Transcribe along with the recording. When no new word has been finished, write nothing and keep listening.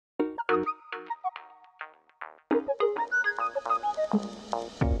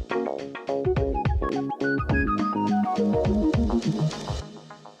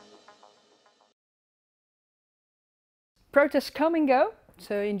Protests come and go.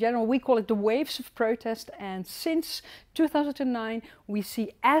 So in general, we call it the waves of protest, and since 2009 we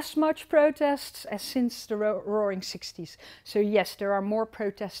see as much protests as since the roaring 60s. So yes, there are more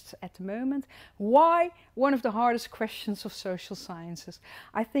protests at the moment. Why? One of the hardest questions of social sciences.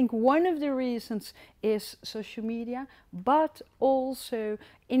 I think one of the reasons is social media, but also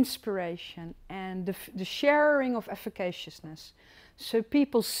inspiration and the sharing of efficaciousness. So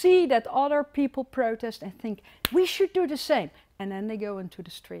people see that other people protest and think, we should do the same. And then they go into the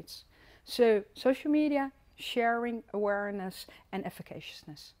streets. So social media, sharing, awareness and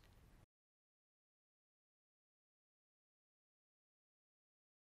efficaciousness.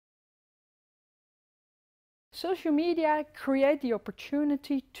 Social media create the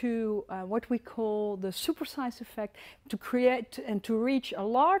opportunity to what we call the supersize effect, to create and to reach a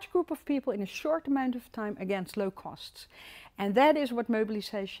large group of people in a short amount of time against low costs. And that is what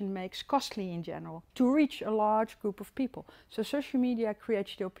mobilization makes costly in general, to reach a large group of people. So social media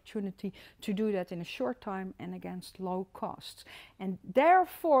creates the opportunity to do that in a short time and against low costs. And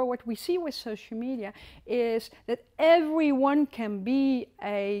therefore what we see with social media is that everyone can be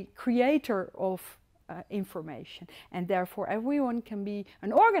a creator of information, and therefore everyone can be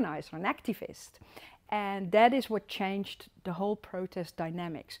an organizer, an activist. And that is what changed the whole protest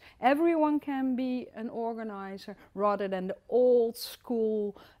dynamics. Everyone can be an organizer rather than the old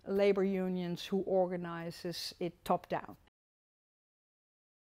school labor unions who organizes it top down.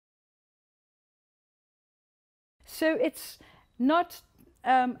 So it's not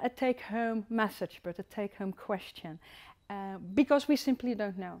a take-home message, but a take-home question. Because we simply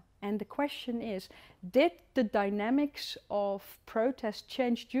don't know. And the question is, did the dynamics of protest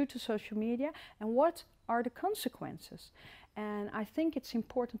change due to social media, and what are the consequences? And I think it's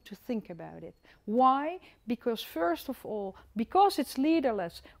important to think about it. Why? Because first of all, because it's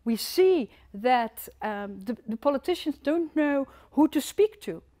leaderless, we see that the politicians don't know who to speak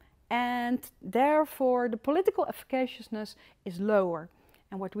to, and therefore the political efficaciousness is lower.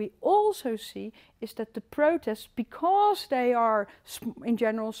 And what we also see is that the protests, because they are in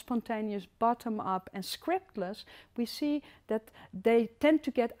general spontaneous, bottom-up and scriptless, we see that they tend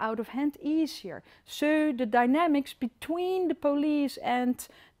to get out of hand easier. So the dynamics between the police and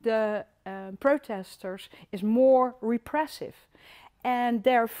the protesters is more repressive. And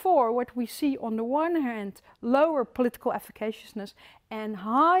therefore what we see on the one hand, lower political efficaciousness and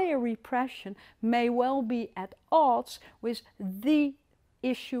higher repression may well be at odds with the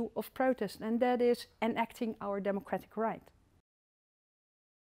issue of protest, and that is enacting our democratic right.